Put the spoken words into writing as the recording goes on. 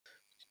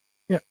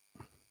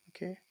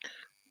Okay.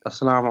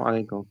 Assalamu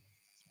alaikum.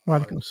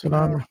 Walaikum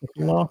assalam wa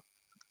rahmatullah.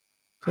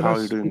 Tell How are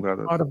you us doing, which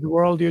brother? part of the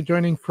world you're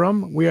joining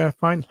from. We are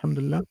fine,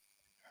 alhamdulillah.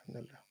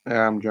 Alhamdulillah.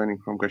 I'm joining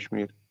from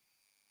Kashmir.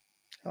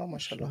 Oh,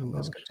 mashallah. Mashallah,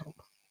 That's good.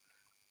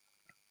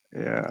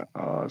 mashallah.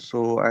 Yeah.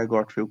 So I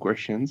got few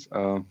questions.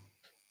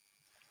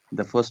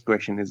 The first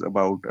question is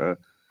about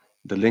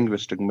the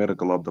linguistic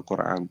miracle of the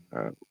Quran.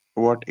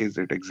 What is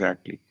it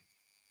exactly?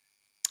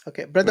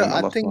 Okay, brother, When I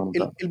Allah think Subhanahu wa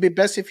it'll, Ta'ala it'll be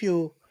best if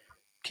you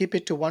keep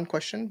it to one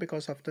question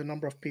because of the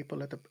number of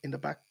people in the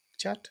back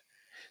chat.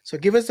 So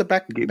give us the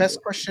give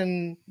best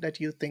question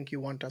that you think you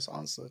want us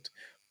answered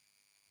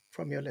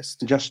from your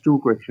list. just two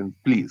questions,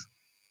 please.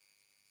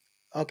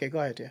 Okay, go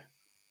ahead.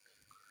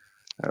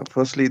 Yeah.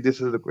 Firstly,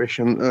 this is the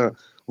question: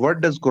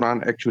 what does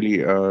Quran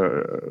actually?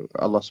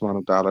 Allah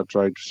Subhanahu wa Taala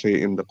tried to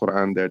say in the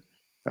Quran that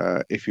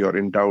if you are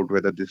in doubt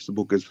whether this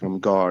book is from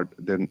God,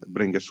 then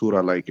bring a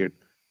surah like it.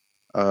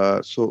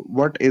 So,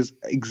 what is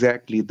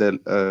exactly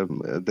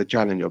the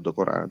challenge of the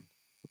Quran?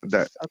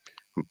 That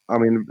Okay. I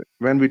mean,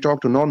 when we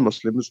talk to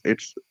non-Muslims,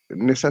 it's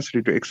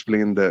necessary to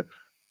explain the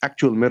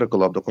actual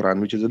miracle of the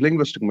Quran, which is a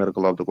linguistic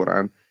miracle of the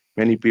Quran.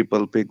 Many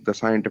people pick the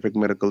scientific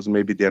miracles,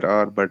 maybe there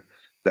are, but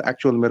the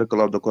actual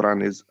miracle of the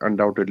Quran is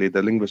undoubtedly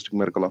the linguistic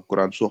miracle of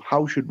Quran. So,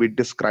 how should we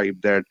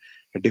describe that,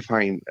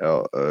 define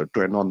to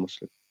a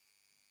non-Muslim?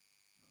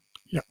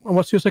 Yeah. And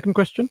what's your second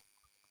question?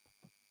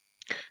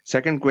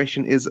 Second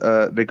question is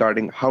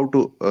regarding how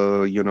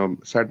to,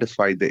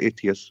 satisfy the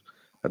atheists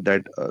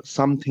that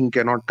something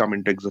cannot come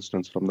into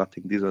existence from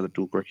nothing. These are the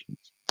two questions.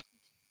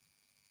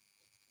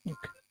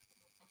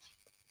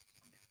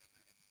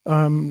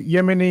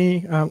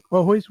 Yemeni.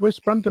 Where's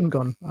Brandon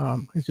gone?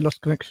 Has he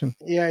lost connection?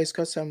 Yeah, it's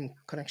got some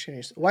connection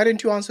issues. Why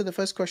don't you answer the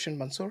first question,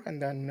 Mansur, and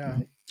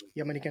then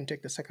Yemeni can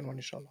take the second one,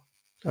 inshallah.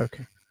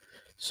 Okay.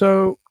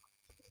 So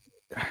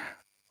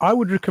I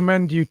would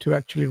recommend you to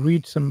actually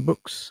read some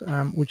books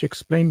which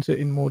explains it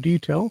in more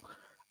detail,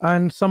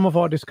 and some of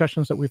our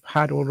discussions that we've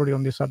had already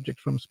on this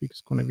subject from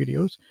Speakers Corner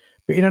videos.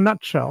 But in a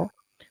nutshell,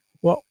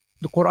 what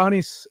the Quran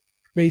is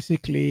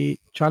basically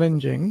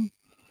challenging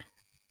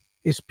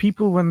is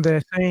people when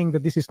they're saying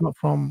that this is not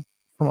from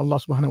Allah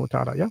subhanahu wa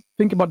ta'ala. Yeah.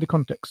 Think about the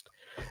context.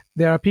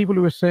 There are people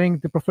who are saying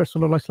the Prophet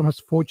sallallahu alaihi wasallam has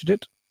forged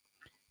it,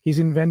 he's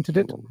invented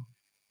it,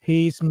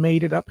 he's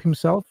made it up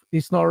himself.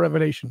 It's not a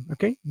revelation.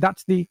 Okay,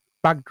 that's the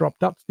backdrop.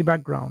 That's the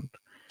background.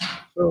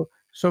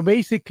 So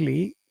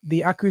basically,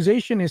 the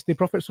accusation is the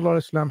Prophet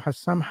ﷺ has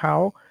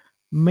somehow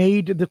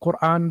made the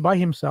Quran by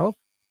himself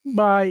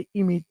by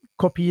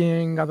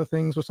copying other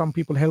things, or some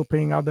people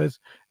helping others,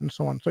 and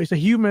so on. So it's a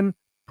human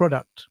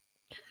product.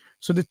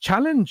 So the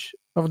challenge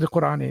of the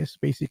Quran is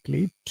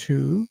basically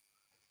to,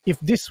 if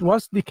this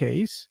was the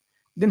case,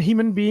 then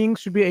human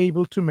beings should be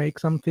able to make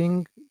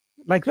something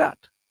like that,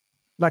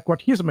 like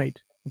what he's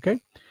made.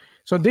 Okay,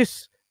 so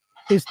this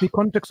is the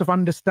context of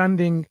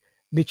understanding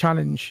the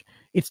challenge.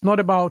 It's not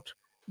about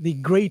the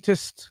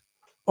greatest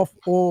of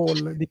all,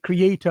 the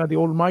creator, the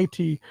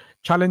almighty,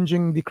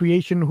 challenging the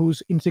creation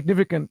who's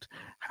insignificant.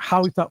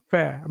 How is that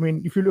fair? I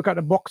mean, if you look at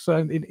a boxer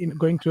in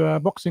going to a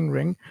boxing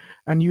ring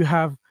and you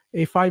have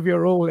a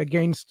 5-year-old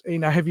against a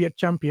heavyweight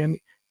champion,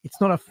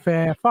 it's not a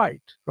fair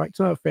fight, right? It's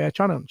not a fair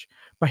challenge.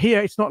 But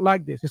here it's not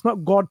like this. It's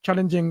not God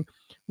challenging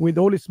with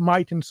all his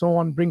might and so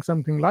on, bring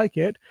something like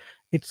it.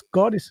 It's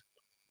God is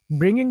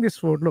bringing this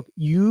forward. Look,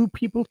 you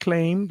people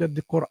claim that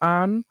the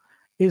Quran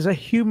is a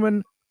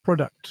human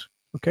product.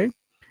 Okay,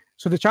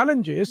 so the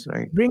challenge is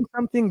bring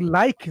something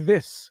like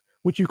this,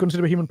 which you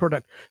consider a human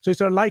product. So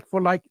it's a like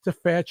for like. It's a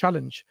fair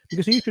challenge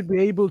because you should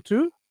be able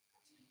to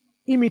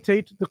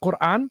imitate the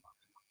Quran,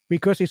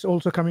 because it's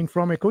also coming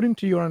from, according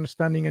to your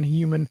understanding, a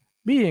human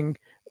being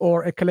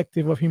or a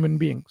collective of human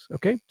beings.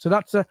 Okay, so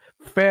that's a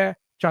fair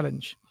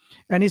challenge.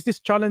 And is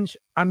this challenge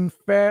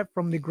unfair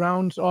from the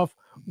grounds of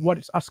what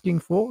it's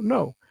asking for?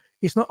 No,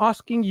 it's not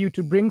asking you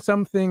to bring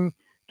something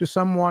to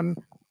someone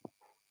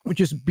which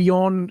is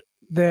beyond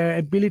their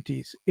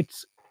abilities.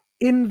 It's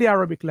in the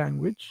Arabic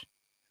language,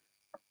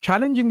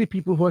 challenging the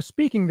people who are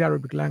speaking the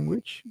Arabic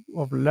language,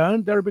 or have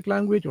learned the Arabic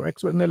language or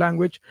expert in the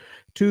language,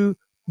 to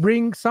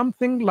bring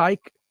something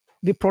like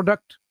the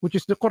product, which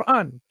is the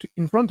Quran,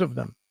 in front of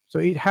them. So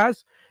it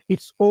has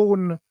its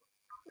own,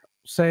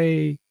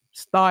 say,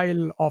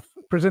 style of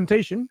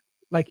presentation,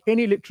 like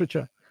any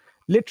literature.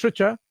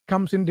 Literature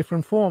comes in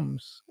different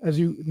forms, as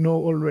you know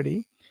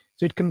already.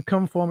 So it can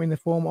come in the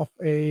form of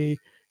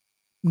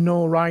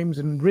no rhymes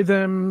and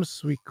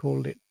rhythms, we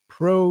called it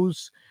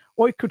prose,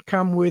 or it could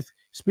come with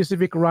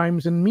specific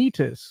rhymes and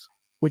meters,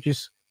 which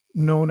is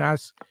known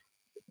as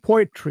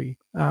poetry,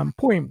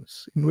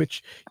 poems, in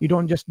which you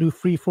don't just do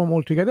free form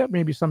altogether.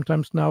 Maybe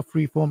sometimes now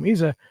free form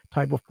is a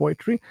type of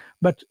poetry,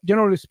 but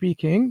generally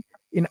speaking,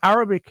 in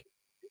Arabic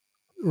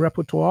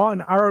repertoire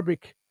and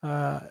Arabic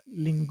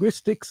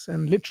linguistics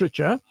and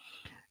literature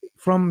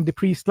from the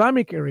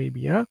pre-Islamic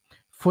Arabia,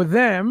 for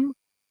them,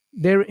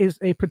 there is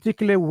a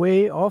particular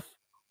way of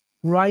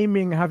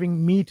rhyming,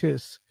 having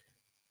meters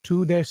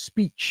to their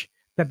speech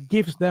that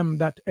gives them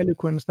that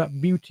eloquence,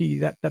 that beauty,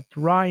 that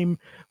rhyme,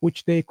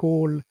 which they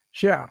call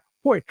shi'r,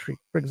 poetry,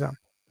 for example.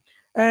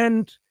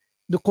 And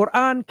the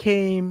Quran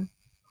came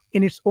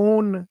in its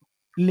own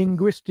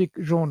linguistic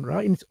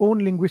genre, in its own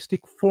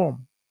linguistic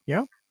form.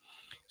 Yeah.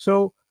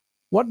 So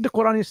what the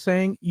Quran is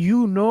saying,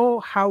 you know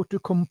how to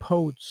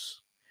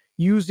compose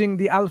using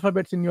the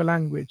alphabets in your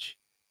language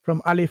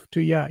from alif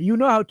to ya. You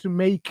know how to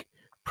make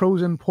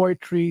prose and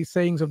poetry,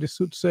 sayings of the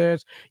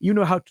soothsayers. You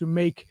know how to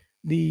make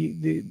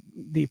the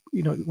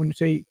when you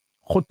say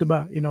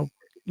khutbah,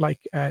 like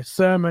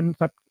sermon,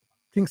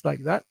 things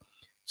like that.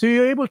 So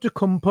you're able to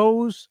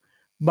compose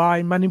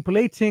by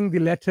manipulating the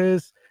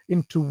letters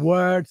into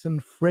words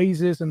and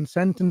phrases and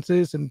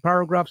sentences and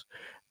paragraphs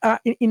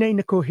in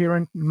a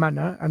coherent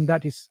manner, and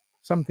that is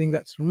something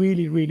that's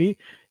really, really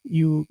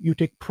you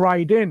take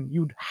pride in.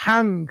 You'd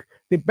hang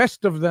the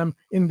best of them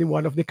in the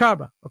wall of the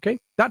Kaaba. Okay,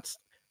 that's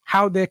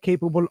how they're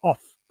capable of.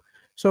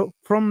 So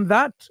from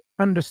that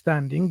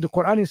understanding, the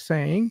Quran is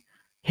saying,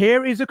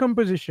 here is a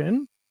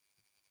composition.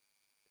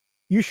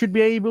 You should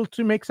be able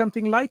to make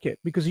something like it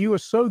because you are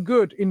so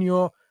good in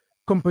your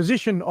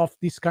composition of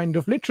this kind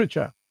of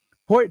literature,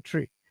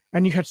 poetry,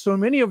 and you had so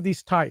many of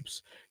these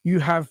types. You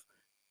have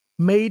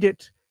made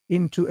it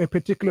into a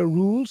particular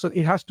rule, so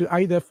it has to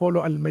either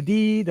follow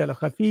al-madid,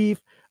 al-khafif,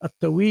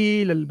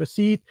 al-tawil,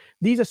 al-basit.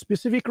 These are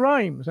specific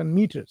rhymes and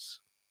meters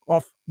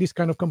of these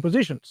kind of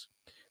compositions.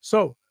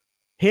 So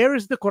here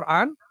is the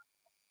Quran.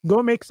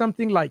 Go make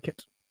something like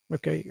it.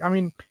 Okay, I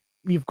mean,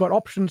 we've got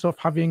options of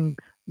having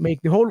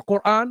make the whole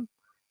Quran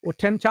or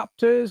 10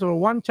 chapters or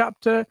one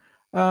chapter.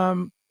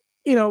 The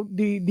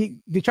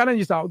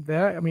challenge is out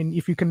there. I mean,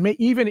 if you can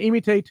even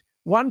imitate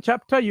one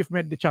chapter, you've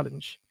made the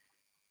challenge.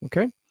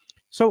 Okay,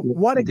 so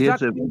what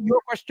exactly, your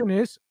question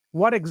is,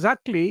 what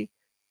exactly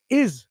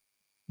is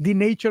the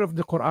nature of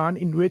the Quran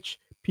in which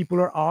people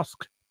are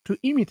asked to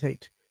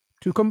imitate,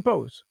 to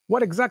compose?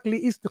 What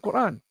exactly is the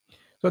Quran?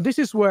 So this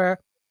is where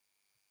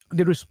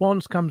the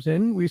response comes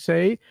in. We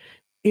say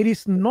it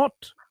is not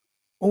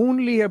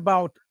only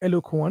about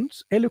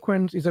eloquence.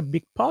 Eloquence is a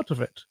big part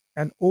of it.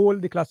 And all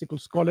the classical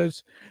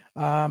scholars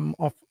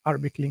of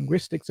Arabic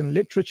linguistics and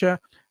literature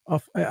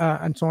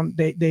and so on,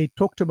 they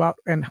talked about,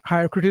 and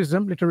higher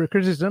criticism, literary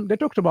criticism, they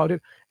talked about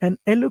it. And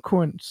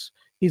eloquence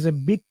is a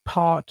big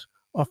part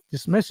of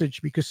this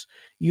message, because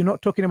you're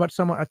not talking about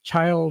a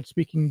child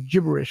speaking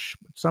gibberish,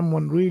 but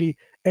someone really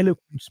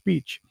eloquent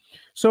speech.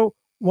 So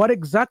what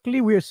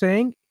exactly we are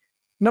saying,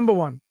 number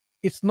one,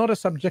 it's not a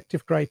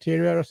subjective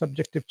criteria or a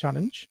subjective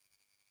challenge.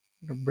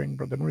 Bring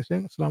Brother Morris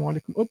in. Assalamu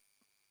alaikum.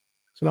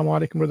 Assalamu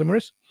alaikum, Brother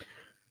Morris.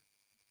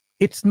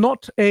 It's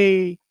not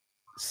a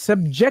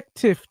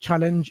subjective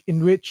challenge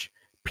in which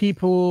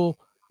people,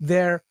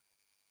 their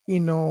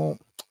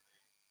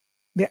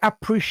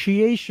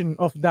appreciation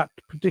of that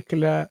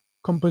particular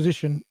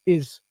composition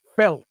is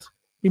felt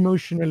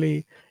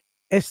emotionally,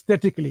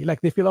 aesthetically, like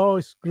they feel, oh,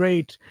 it's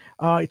great,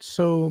 it's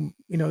so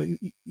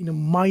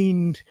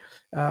mind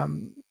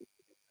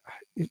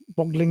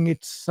boggling,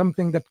 it's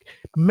something that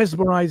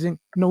mesmerizing.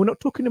 No, we're not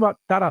talking about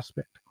that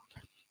aspect.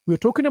 We're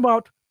talking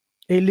about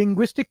a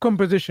linguistic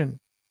composition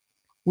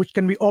which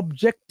can be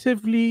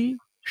objectively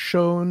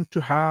shown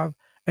to have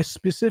a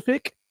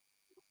specific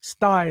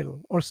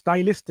style or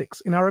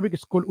stylistics. In Arabic,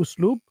 it's called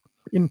uslub.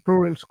 In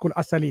plural, it's called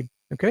asalib.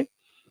 Okay,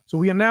 so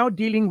we are now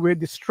dealing with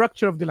the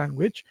structure of the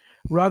language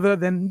rather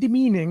than the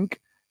meaning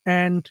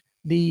and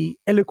the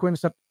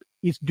eloquence that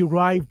is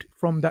derived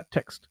from that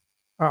text.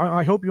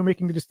 I hope you're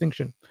making the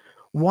distinction.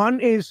 One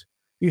is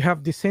you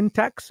have the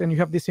syntax and you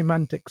have the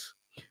semantics.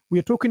 We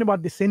are talking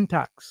about the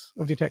syntax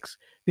of the text,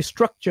 the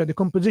structure, the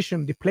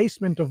composition, the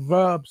placement of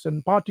verbs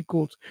and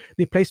particles,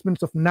 the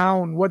placements of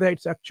noun, whether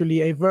it's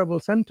actually a verbal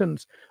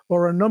sentence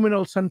or a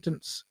nominal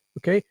sentence.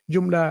 Okay,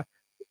 jumla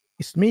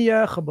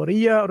ismiya,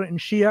 khabariya, or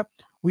inshiya.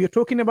 We are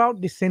talking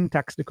about the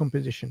syntax, the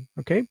composition.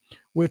 Okay,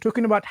 we're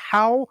talking about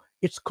how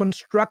it's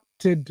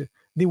constructed,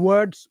 the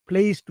words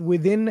placed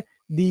within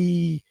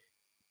the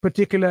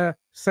particular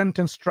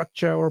sentence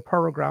structure or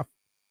paragraph,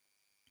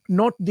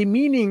 not the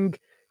meaning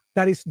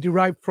that is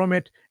derived from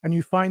it. And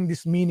you find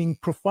this meaning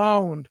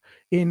profound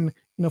in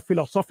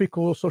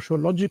philosophical,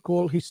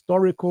 sociological,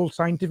 historical,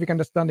 scientific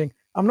understanding.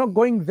 I'm not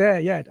going there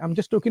yet. I'm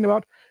just talking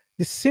about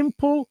the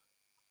simple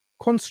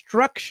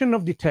construction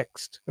of the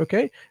text.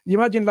 Okay,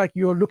 imagine like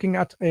you're looking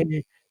at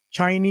a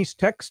Chinese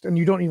text and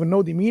you don't even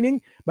know the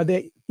meaning, but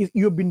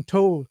you've been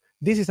told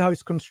this is how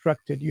it's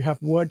constructed. You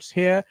have words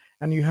here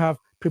and you have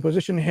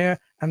preposition here,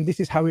 and this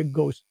is how it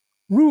goes.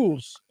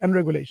 Rules and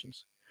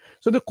regulations.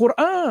 So the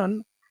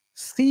Quran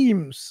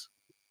seems,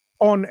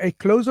 on a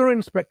closer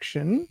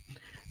inspection,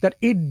 that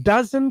it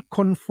doesn't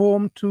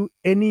conform to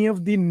any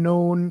of the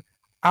known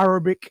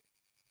Arabic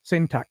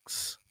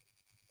syntax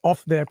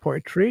of their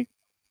poetry,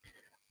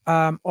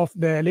 of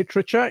their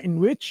literature, in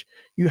which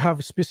you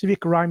have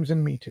specific rhymes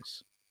and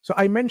meters. So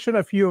I mentioned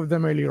a few of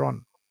them earlier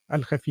on: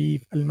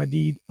 al-khafif,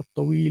 al-madid,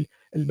 al-tawil,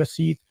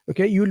 al-basit.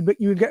 Okay,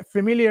 you'll get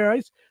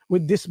familiarized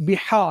with this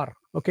bihar.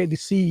 Okay, the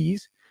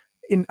seas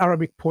in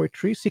Arabic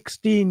poetry.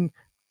 16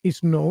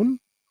 is known.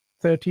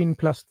 13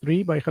 plus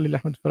 3 by Khalil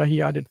Ahmed Farah.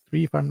 He added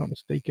 3, if I'm not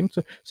mistaken.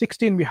 So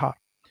 16 bihar.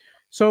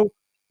 So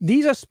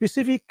these are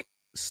specific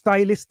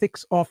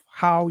stylistics of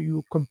how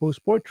you compose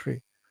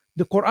poetry.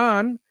 The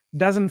Quran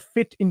doesn't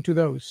fit into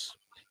those,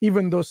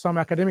 even though some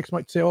academics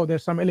might say, oh,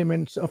 there's some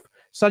elements of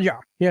saj'a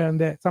here and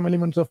there, some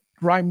elements of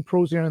rhyme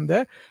prose here and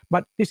there,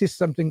 but this is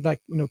something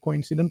like,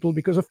 coincidental,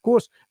 because of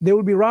course there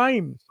will be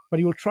rhymes, but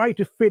you'll try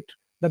to fit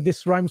that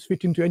this rhymes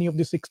fit into any of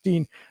the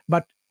 16,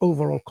 but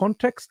overall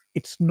context,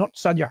 it's not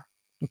saj'a,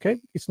 okay?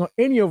 It's not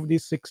any of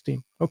these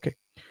 16, okay?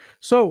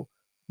 So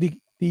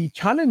the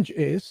challenge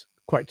is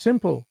quite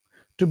simple,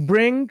 to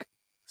bring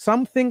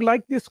something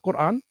like this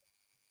Quran,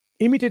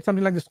 imitate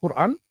something like this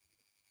Quran,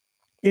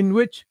 in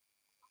which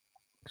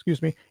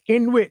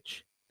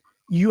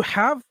you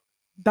have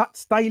that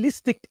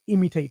stylistic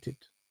imitated,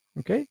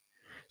 okay?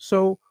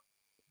 So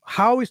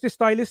how is the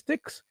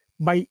stylistics?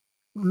 By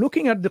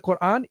looking at the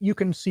Quran, you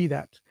can see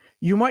that.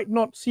 You might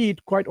not see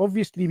it quite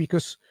obviously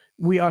because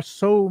we are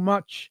so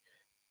much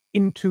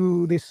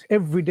into this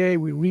every day.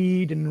 We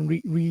read and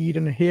read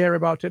and hear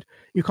about it.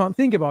 You can't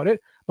think about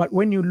it. But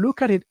when you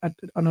look at it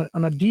on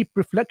a deep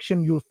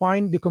reflection, you'll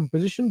find the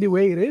composition the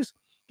way it is.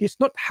 It's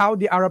not how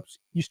the Arabs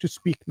used to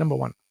speak, number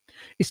one.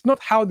 It's not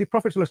how the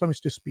Prophet ﷺ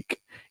used to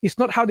speak. It's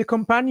not how the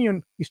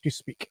companion used to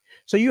speak.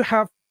 So you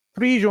have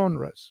three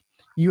genres.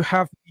 You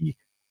have the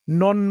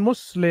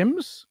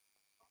non-Muslims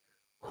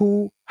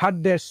who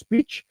had their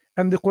speech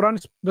and the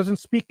Quran doesn't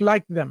speak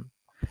like them.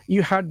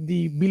 You had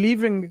the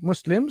believing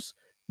Muslims,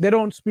 they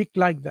don't speak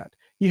like that.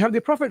 You have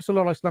the Prophet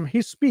ﷺ,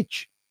 his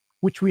speech,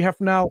 which we have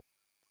now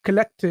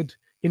collected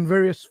in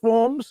various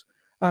forms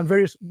and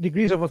various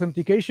degrees of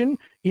authentication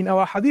in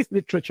our hadith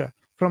literature,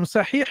 from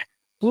sahih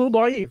to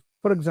da'if,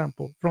 for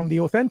example, from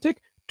the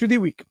authentic to the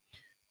weak.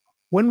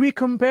 When we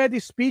compare the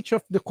speech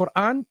of the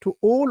Quran to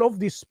all of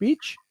this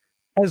speech,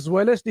 as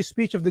well as the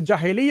speech of the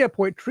Jahiliyyah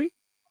poetry,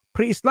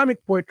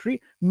 pre-Islamic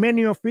poetry,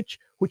 many of which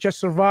have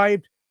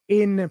survived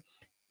in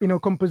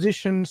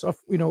compositions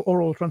of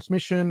oral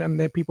transmission, and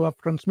the people have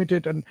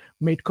transmitted and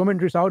made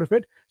commentaries out of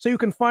it. So you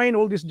can find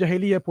all these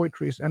Jahiliyyah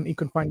poetries and you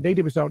can find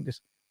database out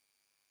this.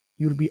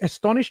 You'll be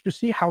astonished to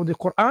see how the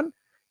Quran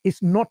is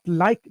not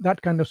like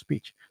that kind of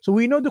speech. So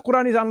we know the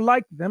Quran is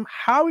unlike them.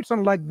 How it's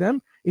unlike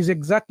them is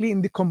exactly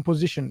in the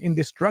composition, in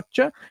the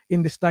structure,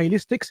 in the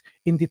stylistics,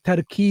 in the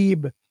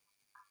tarkib,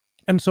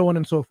 and so on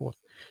and so forth.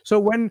 So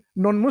when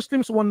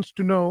non-Muslims want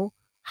to know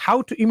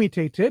how to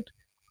imitate it,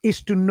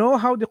 is to know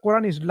how the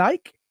Quran is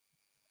like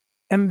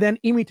and then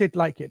imitate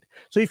like it.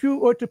 So if you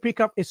were to pick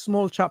up a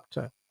small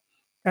chapter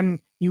and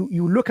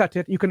you look at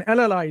it, you can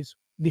analyze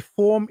the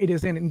form it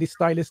is in the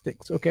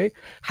stylistics, okay?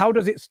 How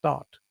does it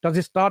start? Does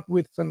it start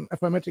with some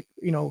affirmative,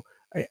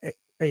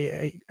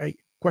 a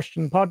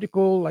question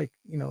particle, like,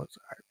 not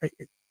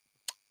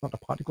a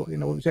particle,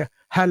 we say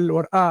hal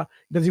or a?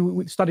 Does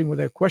it starting with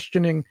a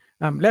questioning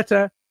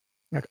letter?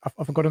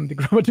 I've forgotten the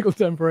grammatical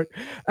term for it.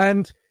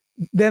 And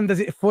then does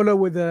it follow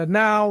with a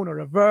noun or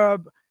a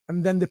verb?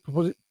 And then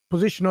the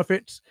position of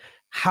it.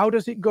 How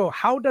does it go?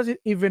 How does it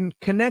even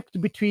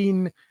connect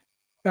between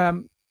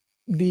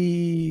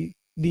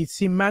the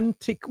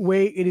semantic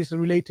way it is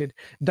related?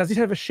 Does it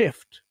have a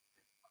shift?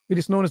 It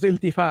is known as the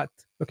iltifat,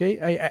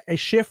 okay? A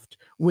shift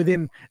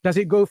within. Does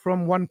it go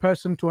from one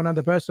person to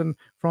another person,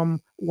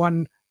 from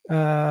one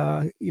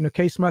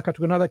case marker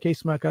to another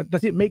case marker?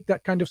 Does it make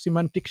that kind of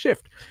semantic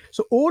shift?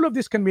 So all of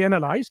this can be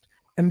analyzed,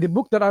 and the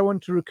book that I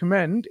want to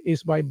recommend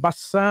is by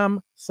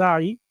Bassam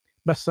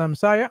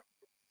Saya.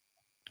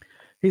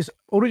 His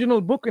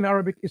original book in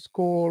Arabic is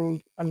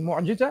called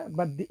Al-Mu'jiza,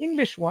 but the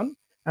English one,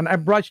 an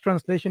abridged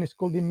translation, is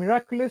called The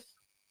Miraculous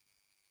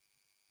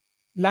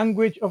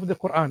Language of the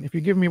Quran. If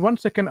you give me 1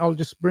 second, I'll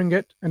just bring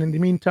it. And in the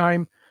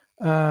meantime,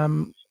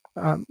 Brother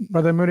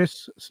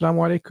Muris,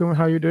 Assalamu alaikum,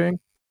 how are you doing?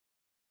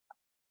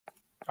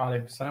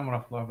 Alaikum salam wa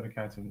rahmatullahi wa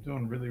barakatuh. I'm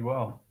doing really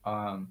well.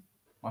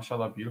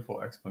 MashaAllah,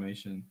 beautiful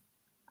explanation.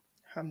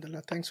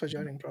 Alhamdulillah, thanks for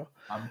joining, bro.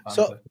 I'm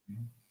So,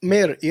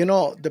 Mir,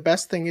 the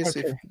best thing is,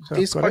 Okay, if so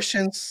these got it.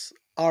 questions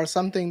are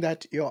something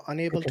that you're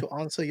unable Okay. to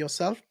answer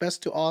yourself,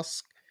 best to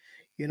ask,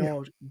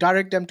 Yeah.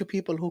 direct them to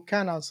people who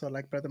can answer,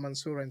 like Brother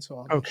Mansur and so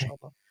on. Okay.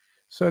 Inshallah.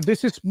 So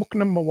this is book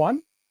number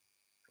 1.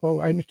 Oh,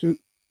 I need to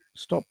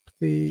stop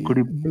the Could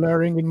you-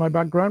 blurring in my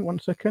background. 1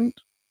 second.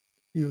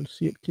 You'll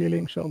see it clearly,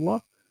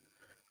 inshallah.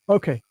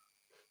 Okay.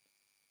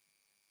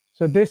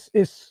 So this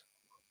is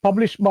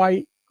published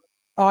by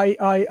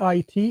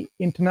IIIT,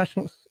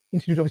 International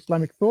Institute of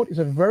Islamic Thought. It's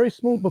a very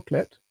small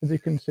booklet, as you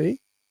can see.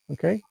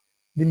 Okay.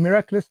 The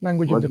Miraculous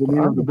Language What's of the the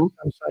name Quran. of the book?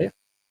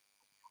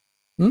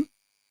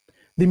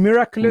 The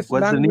Miraculous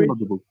What's the Language. name of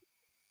the book?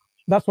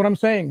 That's what I'm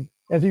saying.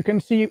 As you can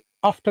see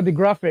after the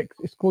graphics,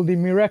 it's called The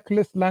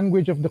Miraculous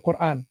Language of the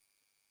Quran.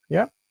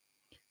 Yeah.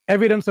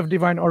 Evidence of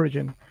Divine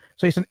Origin.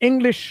 So it's an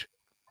English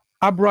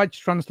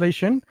abridged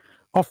translation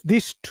of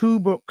these 2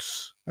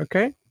 books.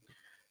 Okay.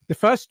 The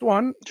first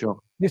one, Sure.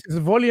 this is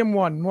volume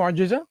 1,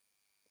 Mu'jiza.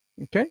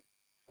 Okay.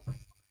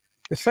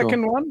 The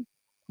second one,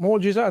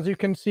 Mu'jiza, as you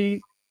can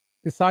see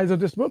the size of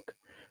this book.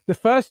 The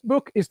first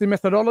book is the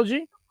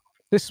methodology,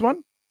 this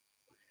one.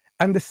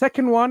 And the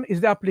second one is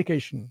the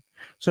application.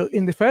 So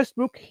in the first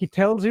book, he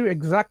tells you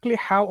exactly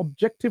how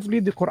objectively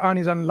the Quran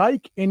is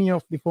unlike any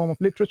of the form of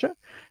literature,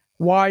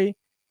 why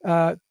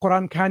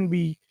Quran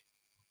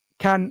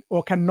can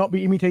or cannot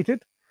be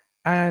imitated.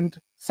 And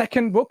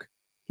second book,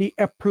 he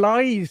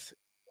applies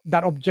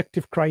that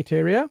objective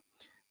criteria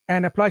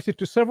and applies it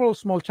to several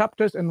small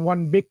chapters and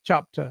one big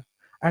chapter,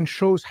 and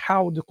shows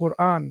how the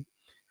Quran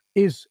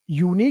is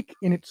unique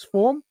in its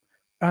form,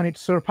 and it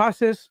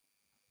surpasses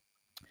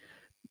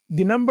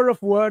the number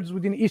of words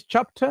within each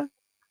chapter,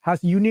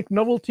 has unique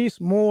novelties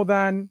more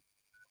than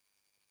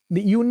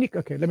the unique,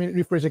 okay, let me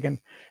rephrase again.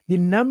 The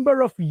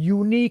number of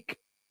unique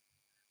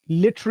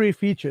literary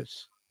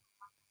features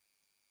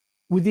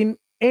within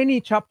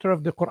any chapter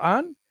of the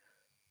Quran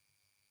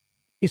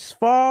is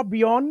far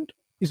beyond,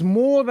 is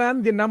more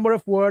than the number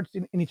of words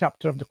in any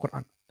chapter of the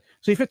Quran.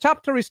 So if a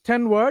chapter is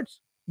 10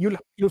 words,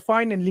 you'll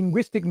find a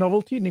linguistic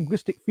novelty,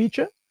 linguistic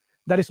feature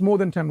that is more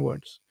than 10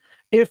 words.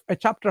 If a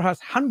chapter has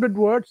 100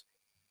 words,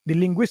 the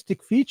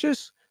linguistic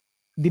features,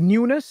 the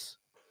newness,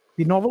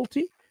 the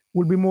novelty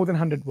will be more than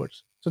 100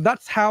 words. So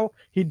that's how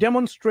he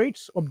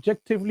demonstrates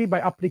objectively by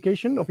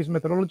application of his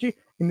methodology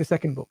in the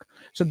second book.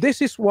 So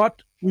this is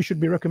what we should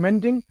be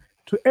recommending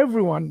to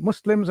everyone,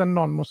 Muslims and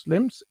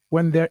non-Muslims,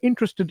 when they're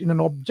interested in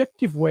an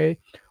objective way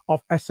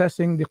of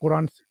assessing the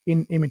Quran's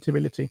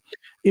inimitability.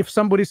 If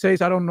somebody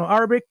says, I don't know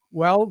Arabic,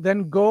 well,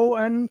 then go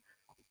and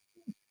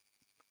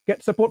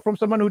get support from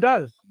someone who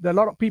does. There are a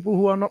lot of people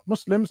who are not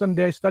Muslims and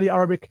they study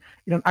Arabic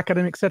in an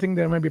academic setting.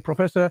 There may be a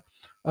professor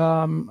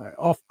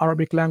of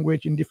Arabic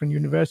language in different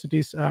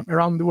universities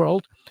around the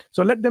world.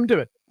 So let them do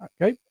it,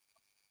 okay?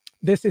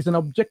 This is an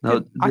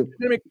objective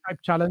academic type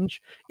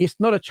challenge. It's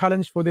not a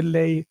challenge for the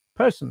lay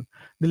person.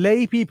 The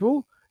lay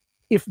people,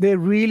 if they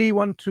really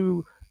want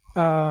to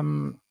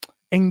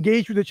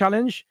engage with the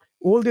challenge,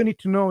 all they need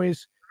to know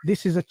is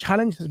this is a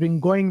challenge that's been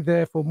going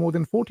there for more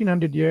than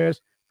 1400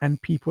 years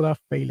and people are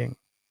failing.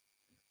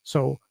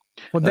 So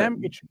for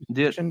them, it should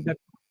be mentioned that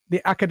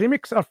the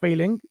academics are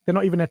failing. They're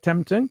not even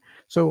attempting.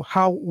 So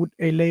how would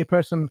a lay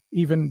person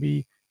even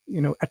be,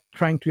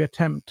 trying to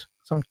attempt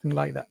something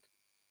like that?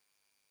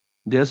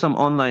 There are some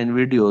online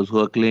videos who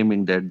are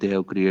claiming that they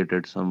have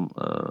created some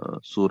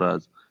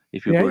surahs.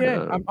 If you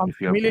I'm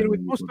familiar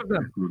with most of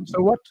them.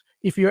 So what,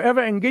 if you're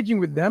ever engaging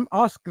with them,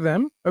 ask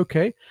them,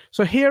 okay,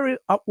 so here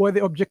were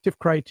the objective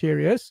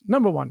criteria.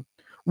 Number one,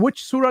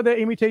 which surah they're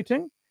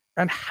imitating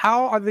and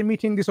how are they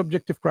meeting this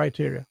objective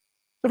criteria?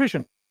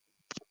 Sufficient.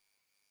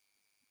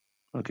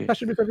 Okay. That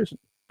should be sufficient.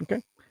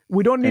 Okay.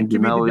 We don't need to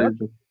be the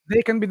judge.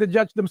 They can be the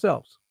judge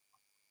themselves.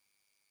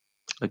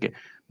 Okay.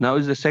 Now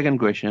is the second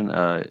question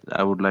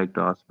I would like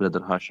to ask Brother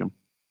Hashim.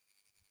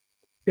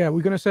 Yeah,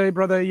 we're going to say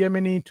Brother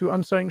Yemeni to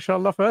answer,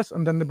 inshallah, first,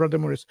 and then the Brother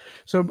Maurice.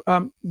 So,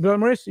 Brother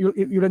Maurice,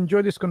 you'll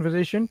enjoy this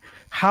conversation.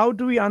 How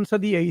do we answer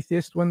the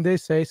atheist when they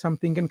say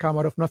something can come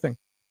out of nothing?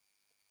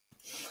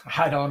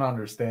 I don't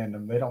understand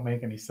them. They don't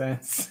make any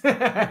sense.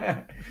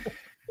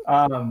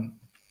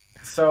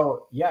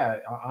 So, yeah,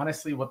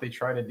 honestly, what they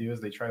try to do is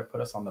they try to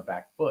put us on the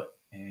back foot.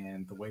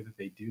 And the way that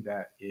they do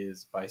that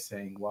is by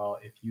saying, well,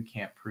 if you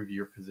can't prove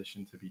your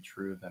position to be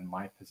true, then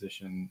my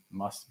position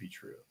must be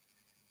true.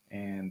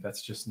 And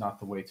that's just not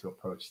the way to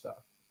approach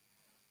stuff.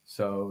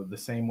 So the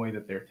same way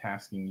that they're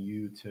tasking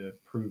you to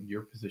prove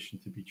your position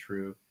to be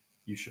true,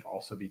 you should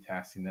also be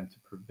tasking them to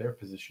prove their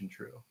position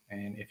true.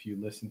 And if you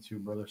listen to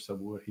Brother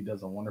Sabur, he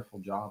does a wonderful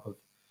job of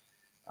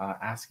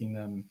asking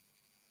them,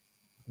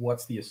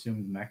 what's the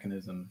assumed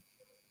mechanism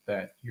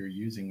that you're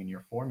using in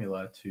your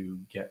formula to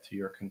get to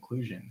your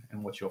conclusion?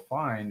 And what you'll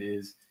find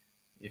is,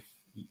 if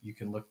you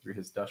can look through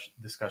his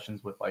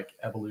discussions with like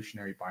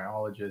evolutionary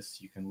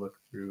biologists, you can look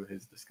through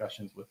his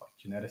discussions with like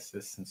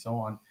geneticists and so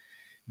on,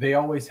 they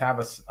always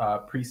have a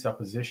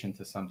presupposition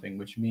to something,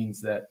 which means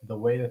that the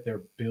way that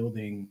they're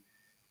building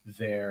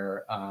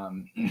their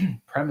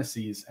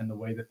premises and the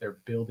way that they're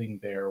building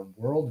their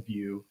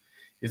worldview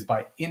is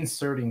by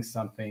inserting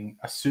something,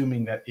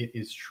 assuming that it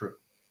is true.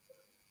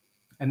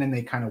 And then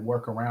they kind of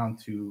work around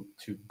to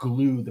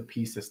glue the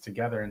pieces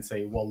together and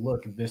say, well,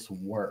 look, this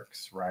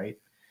works, right?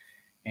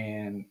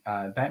 And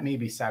that may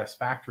be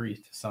satisfactory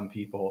to some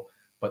people,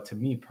 but to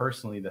me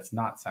personally, that's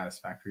not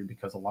satisfactory,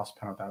 because Allah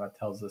subhanahu wa ta'ala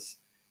tells us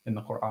in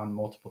the Quran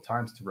multiple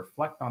times to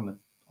reflect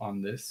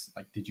on this.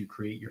 Like, did you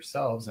create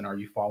yourselves, and are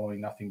you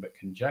following nothing but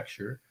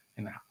conjecture?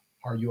 And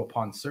are you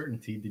upon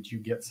certainty? Did you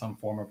get some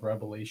form of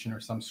revelation or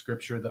some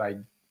scripture that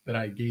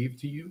I gave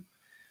to you?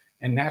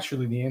 And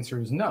naturally the answer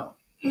is no.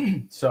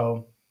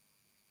 So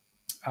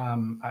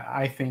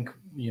I think,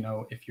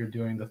 if you're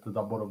doing the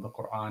tadabbur of the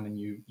Quran and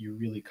you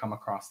really come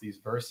across these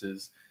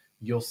verses,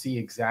 you'll see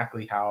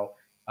exactly how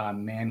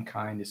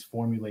mankind is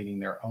formulating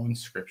their own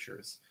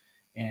scriptures.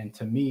 And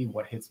to me,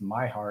 what hits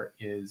my heart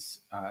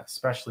is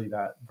especially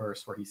that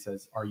verse where he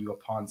says, are you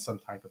upon some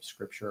type of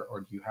scripture,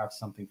 or do you have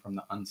something from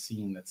the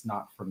unseen that's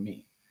not from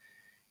me?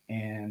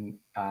 And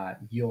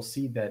you'll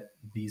see that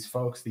these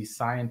folks, these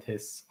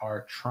scientists,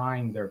 are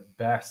trying their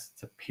best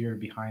to peer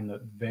behind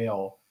the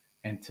veil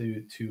and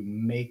to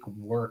make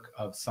work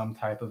of some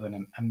type of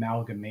an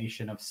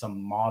amalgamation of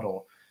some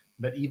model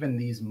But even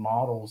these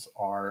models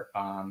are,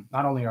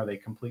 not only are they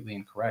completely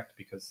incorrect,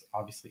 because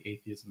obviously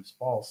atheism is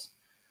false,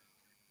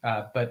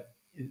 but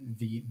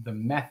the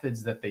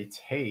methods that they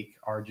take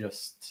are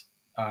just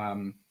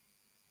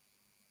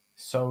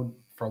so,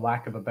 for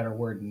lack of a better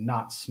word,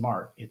 not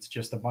smart. It's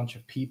just a bunch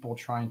of people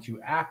trying to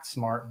act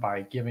smart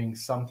by giving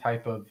some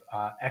type of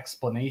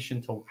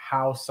explanation to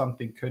how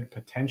something could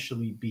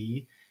potentially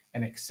be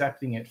and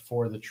accepting it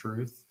for the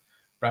truth,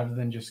 rather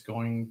than just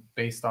going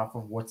based off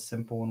of what's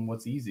simple and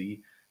what's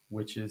easy,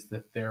 which is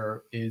that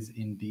there is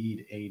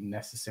indeed a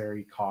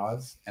necessary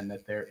cause and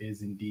that there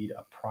is indeed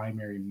a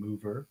primary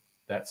mover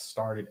that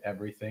started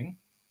everything.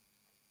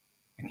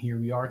 And here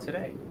we are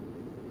today.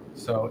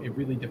 So it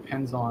really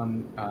depends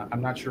on,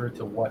 I'm not sure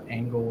to what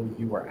angle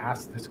you were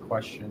asked this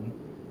question,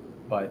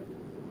 but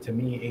to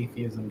me,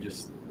 atheism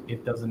just,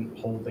 it doesn't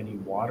hold any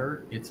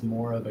water. It's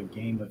more of a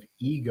game of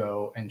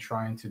ego and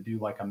trying to do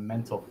like a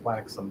mental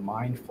flex, a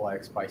mind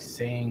flex by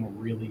saying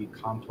really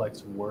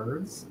complex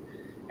words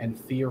and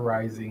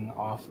theorizing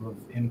off of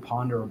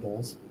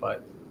imponderables,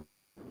 but,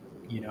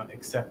 you know,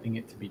 accepting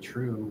it to be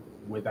true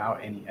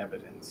without any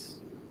evidence.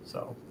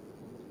 So,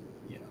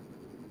 you know.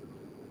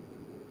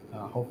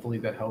 Hopefully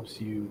that helps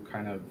you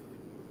kind of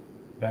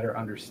better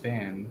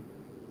understand.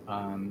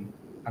 I'm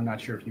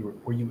not sure if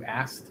you were you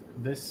asked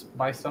this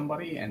by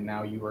somebody and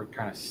now you were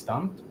kind of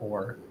stumped,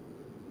 or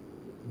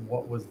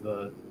what's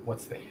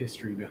the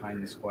history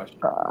behind this question?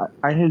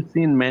 I have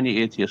seen many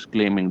atheists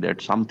claiming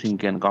that something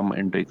can come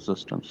into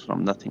existence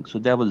from nothing. So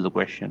that was the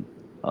question.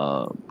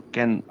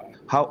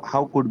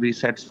 How could we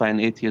satisfy an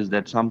atheist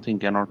that something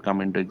cannot come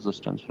into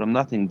existence from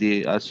nothing?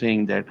 They are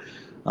saying that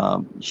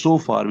so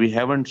far we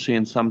haven't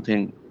seen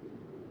something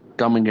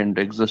coming into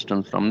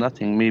existence from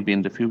nothing. Maybe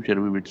in the future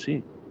we would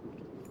see.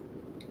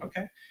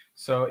 Okay,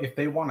 so if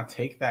they want to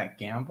take that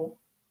gamble,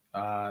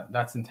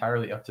 that's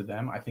entirely up to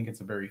them. I think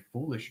it's a very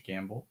foolish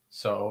gamble.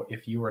 So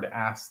if you were to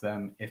ask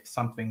them if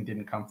something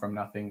didn't come from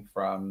nothing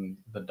from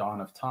the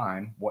dawn of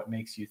time, what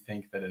makes you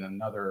think that in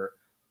another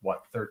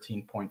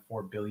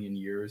 13.4 billion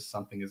years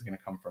something is going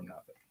to come from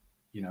nothing?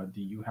 You know, do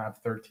you have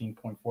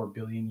 13.4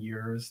 billion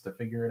years to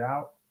figure it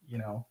out? You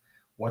know,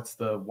 what's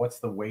the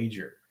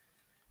wager?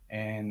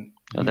 And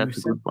That's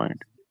a good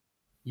point.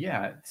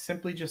 Yeah,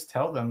 simply just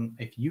tell them,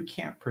 if you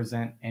can't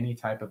present any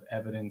type of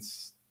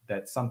evidence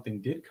that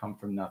something did come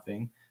from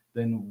nothing,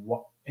 then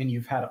what? And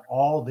you've had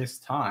all this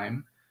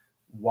time,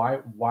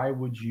 why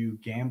would you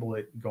gamble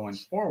it going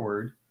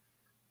forward?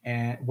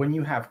 And when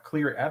you have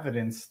clear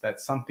evidence that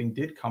something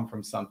did come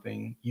from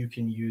something, you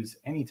can use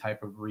any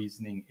type of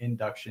reasoning,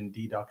 induction,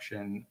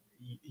 deduction.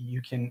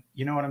 You can,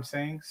 you know what I'm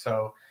saying?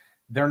 So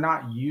they're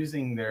not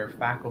using their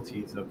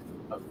faculties of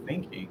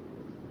thinking.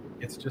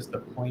 It's just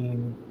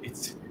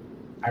it's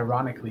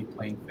ironically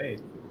plain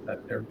faith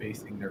that they're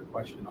basing their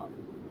question on.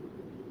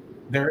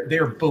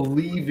 They're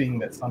believing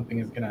that something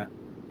is going to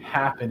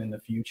happen in the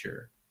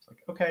future. It's like,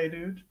 okay,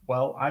 dude,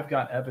 well, I've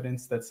got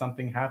evidence that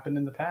something happened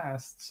in the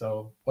past.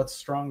 So what's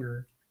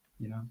stronger,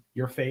 you know,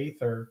 your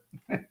faith or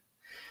it's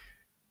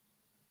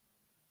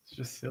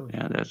just silly.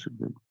 Yeah, that's a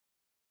good.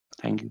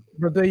 Thank you.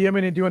 Brother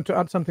Yemeni, do you want to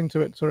add something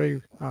to it?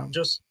 Sorry.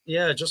 Just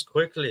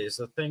quickly.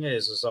 The thing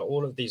is that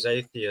all of these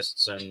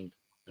atheists and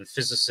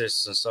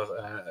physicists and stuff,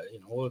 you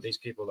know, all of these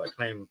people that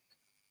claim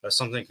that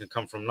something can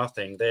come from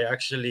nothing, they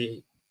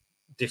actually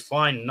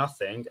define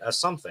nothing as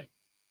something.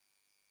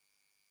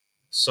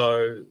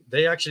 So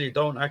they actually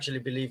don't actually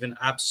believe in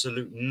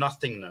absolute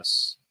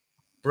nothingness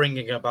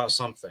bringing about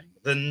something.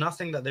 The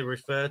nothing that they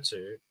refer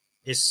to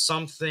is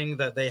something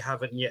that they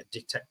haven't yet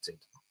detected.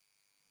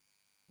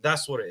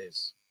 That's what it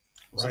is.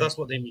 So that's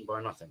what they mean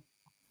by nothing.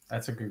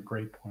 That's a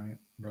great point,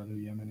 Brother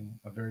Yemeni.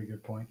 A very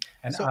good point.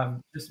 And so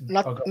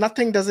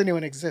nothing doesn't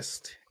even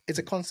exist. It's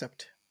a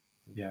concept.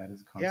 Yeah, it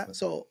is a concept. Yeah.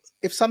 So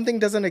if something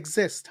doesn't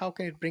exist, how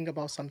can it bring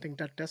about something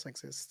that does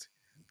exist?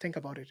 Think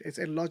about it. It's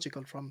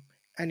illogical from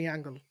any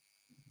angle.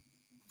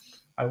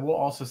 I will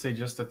also say,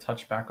 just to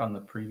touch back on the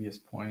previous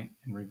point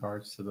in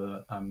regards to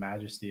the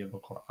majesty of the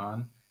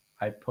Qur'an,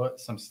 I put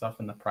some stuff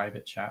in the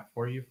private chat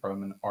for you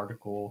from an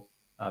article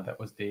that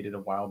was dated a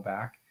while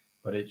back,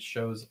 but it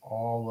shows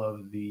all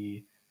of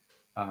the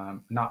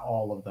not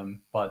all of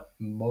them, but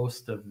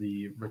most of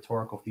the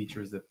rhetorical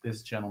features that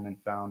this gentleman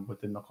found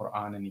within the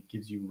Qur'an, and it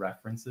gives you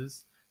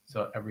references.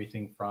 So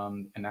everything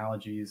from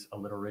analogies,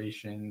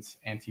 alliterations,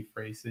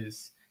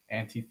 antiphrasis,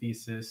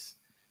 antithesis,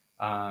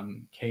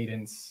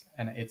 cadence,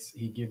 and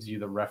he gives you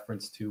the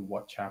reference to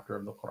what chapter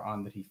of the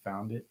Qur'an that he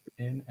found it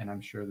in, and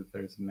I'm sure that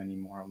there's many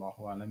more,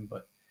 Allahu alam,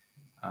 but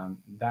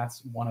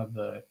that's one of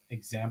the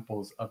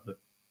examples of the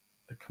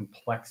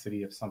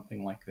complexity of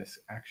something like this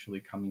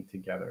actually coming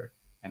together,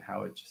 and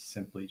how it just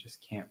simply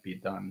can't be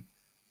done,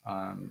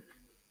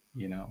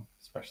 you know,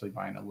 especially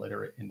by an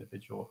illiterate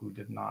individual who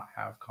did not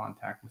have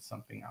contact with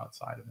something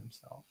outside of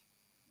himself.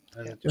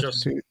 And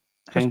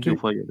Thank you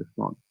for your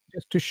response.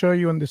 Just to show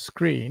you on the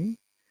screen,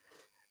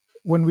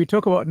 when we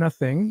talk about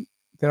nothing,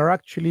 there are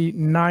actually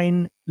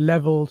 9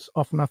 levels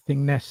of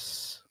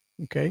nothingness.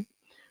 Okay,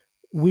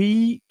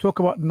 we talk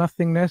about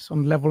nothingness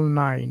on level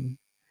 9.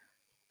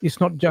 It's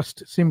not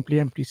just simply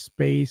empty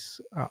space,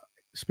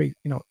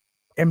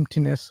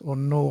 emptiness or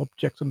no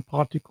objects and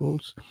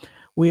particles.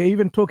 We're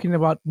even talking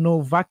about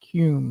no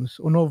vacuums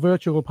or no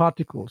virtual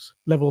particles,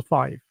 level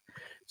 5.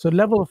 So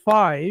level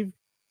 5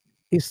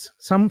 is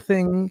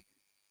something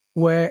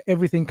where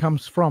everything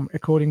comes from,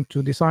 according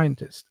to the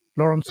scientist.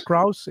 Lawrence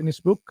Krauss, in his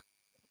book,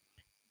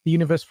 The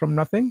Universe from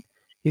Nothing,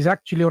 he's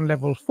actually on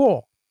level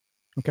 4,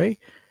 okay?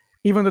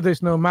 Even though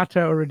there's no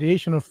matter or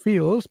radiation or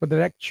fields, but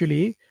there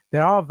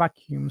are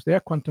vacuums, there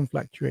are quantum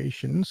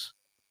fluctuations,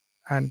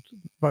 and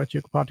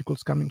virtual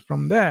particles coming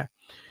from there.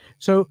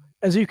 So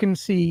as you can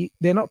see,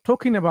 they're not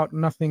talking about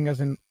nothing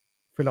as in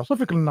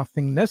philosophical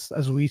nothingness,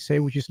 as we say,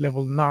 which is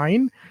level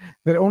 9.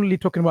 They're only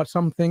talking about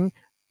something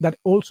that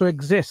also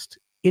exists.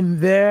 In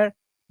their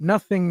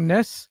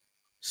nothingness,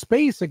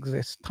 space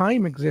exists,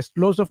 time exists,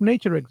 laws of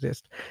nature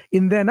exist.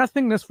 In their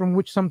nothingness from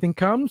which something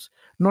comes,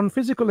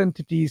 non-physical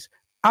entities,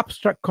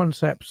 abstract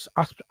concepts,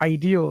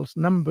 ideals,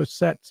 numbers,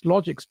 sets,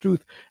 logics,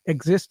 truth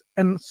exist,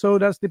 and so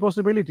does the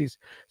possibilities.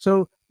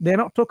 So they're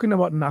not talking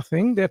about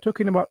nothing, they're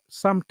talking about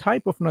some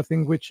type of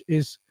nothing, which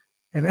is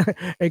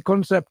a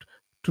concept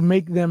to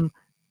make them,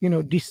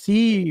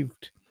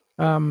 deceived,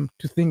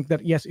 to think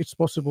that yes, it's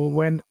possible,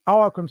 when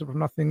our concept of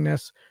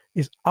nothingness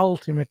is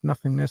ultimate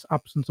nothingness,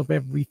 absence of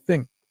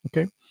everything.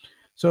 Okay,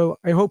 so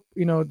I hope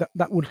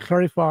that would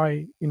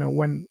clarify,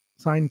 when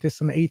scientists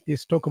and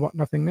atheists talk about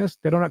nothingness,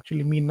 they don't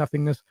actually mean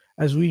nothingness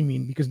as we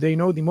mean, because they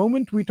know the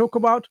moment we talk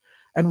about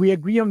and we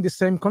agree on the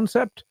same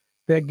concept,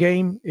 their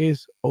game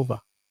is over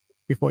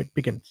before it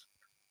begins.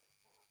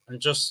 And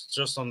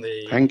just on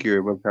the Thank you,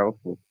 it was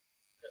helpful.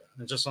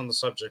 And just on the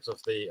subject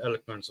of the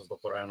eloquence of the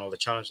Quran or the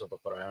challenge of the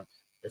Quran,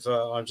 if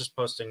I'm just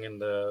posting in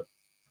the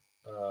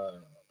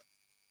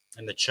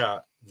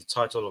chat the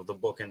title of the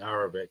book in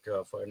Arabic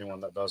for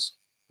anyone that does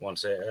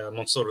want it.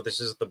 Mansur, this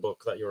is the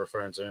book that you're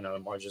referring to.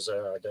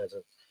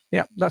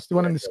 Yeah, that's the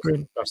one on the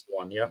screen. That's the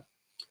one. Yeah.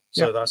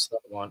 So yeah, that's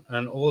that one.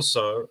 And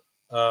also,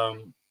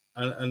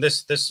 and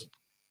this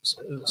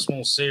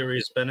small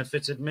series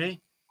benefited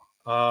me.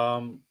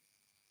 What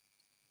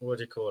do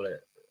you call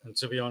it? And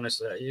to be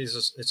honest,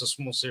 it's a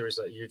small series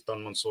that you've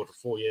done, Mansur,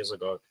 4 years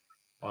ago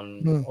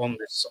on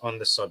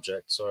this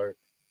subject. So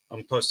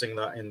I'm posting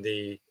that in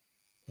the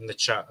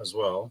chat as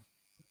well,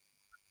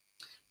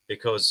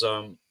 because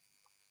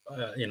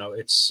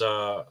it's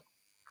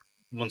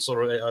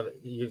Mansur,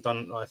 you've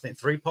done, I think,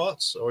 3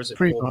 parts, or is it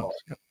 4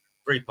 parts? Yeah.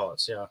 3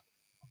 parts, yeah,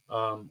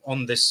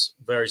 on this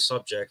very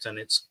subject, and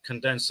it's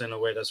condensed in a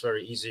way that's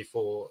very easy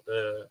for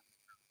the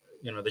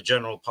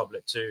general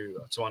public to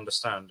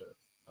understand.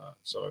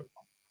 So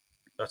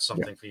that's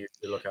something for you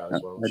to look at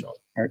as well.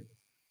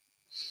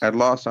 At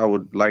last, I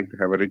would like to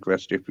have a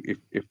request, if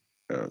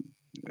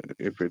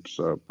it's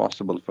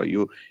possible for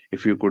you,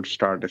 if you could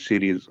start a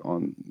series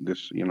on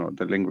this,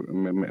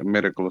 the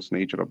miraculous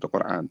nature of the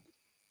Quran.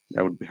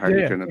 That would be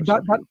highly generous.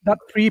 That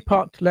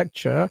 3-part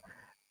lecture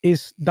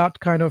is that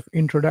kind of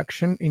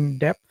introduction in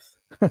depth.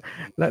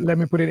 let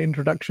me put it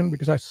introduction,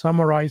 because I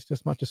summarized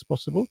as much as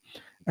possible.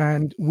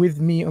 And with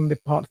me on the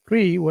part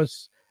 3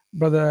 was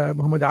Brother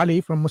Muhammad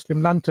Ali from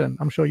Muslim Lantern.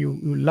 I'm sure you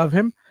love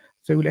him,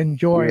 so you'll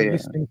enjoy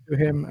listening to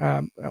him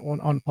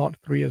on part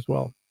 3 as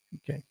well.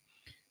 Okay,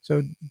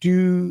 so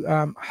do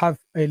have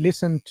a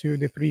listen to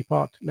the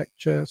 3-part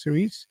lecture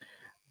series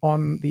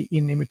on the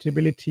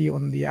inimitability,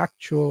 on the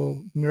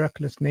actual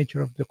miraculous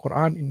nature of the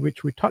Quran, in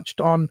which we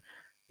touched on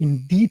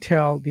in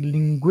detail the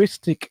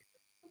linguistic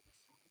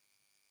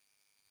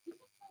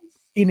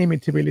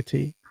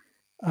inimitability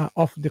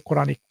of the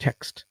Quranic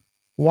text,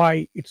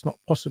 why it's not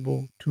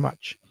possible to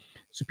match.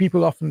 So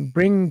people often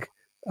bring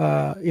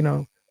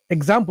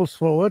examples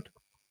forward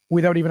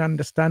without even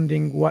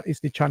understanding what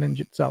is the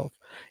challenge itself.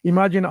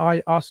 Imagine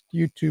I asked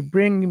you to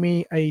bring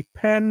me a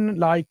pen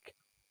like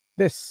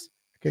this.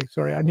 Okay,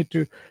 sorry, I need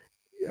to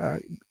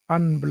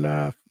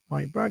unblur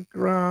my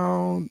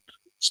background.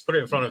 Just put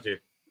it in front of you.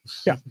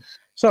 Yeah.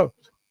 So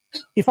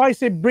if I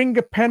say bring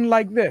a pen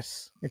like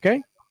this,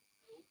 okay?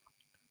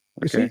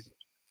 You see?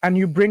 And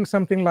you bring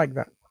something like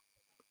that.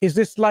 Is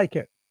this like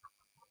it?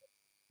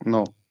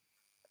 No.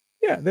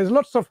 Yeah, there's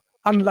lots of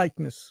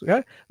unlikeness,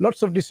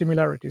 lots of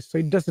dissimilarities, so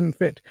it doesn't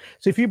fit.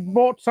 So if you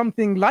bought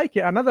something like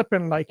it, another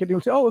pen like it,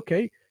 you'll say, oh,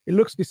 okay, it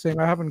looks the same.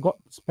 I haven't got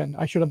this pen.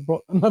 I should have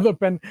brought another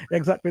pen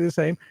exactly the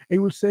same. It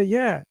will say,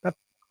 yeah, that,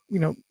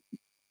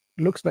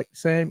 looks like the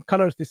same,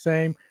 color is the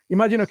same.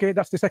 Imagine, okay,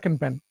 that's the second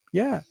pen.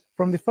 Yeah,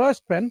 from the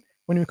first pen,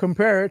 when you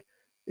compare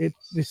it,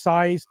 the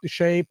size, the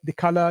shape, the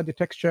color, the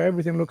texture,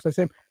 everything looks the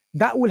same.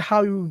 That will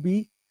how it will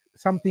be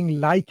something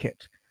like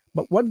it.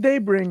 But what they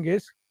bring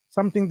is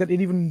something that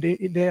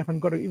they haven't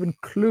got even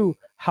clue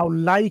how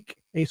like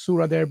a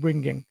surah they're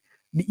bringing.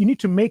 You need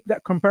to make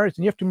that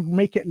comparison. You have to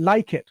make it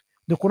like it.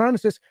 The Quran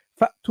says,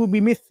 "Fa'tu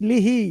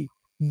bimithlihi,"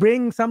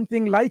 bring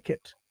something like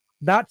it.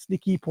 That's the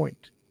key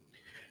point.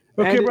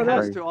 Okay, and brother.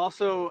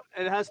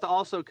 It has to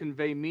also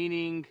convey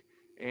meaning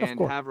and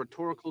have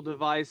rhetorical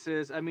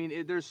devices. I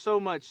mean, there's so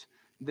much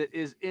that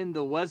is in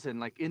the wazn,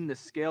 like in the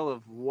scale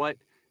of what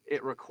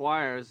it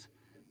requires.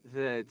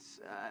 that's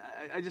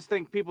I just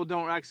think people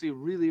don't actually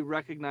really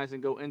recognize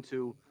and go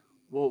into,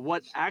 well,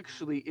 what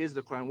actually is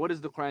the Quran? What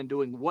is the Quran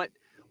doing?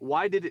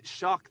 Why did it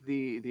shock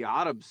the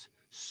Arabs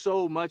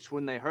so much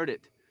when they heard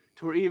it,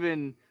 to where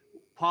even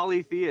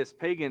polytheists,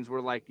 pagans,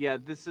 were like, yeah,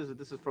 this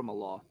is from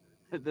Allah.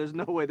 There's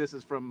no way this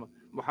is from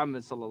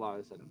Muhammad sallallahu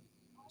alaihi wasallam.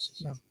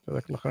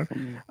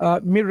 No,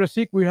 Mir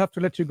Rasik, we have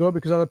to let you go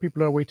because other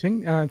people are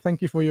waiting.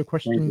 Thank you for your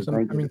questions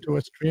and coming to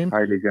a stream.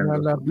 Highly generous.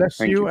 Allah bless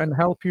Thank you and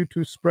help you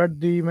to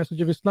spread the message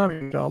of Islam,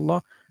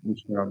 inshallah.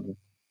 Inshallah.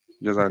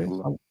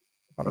 Jazakallah. Okay.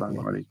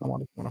 Assalamu alaikum wa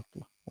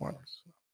rahmatullah.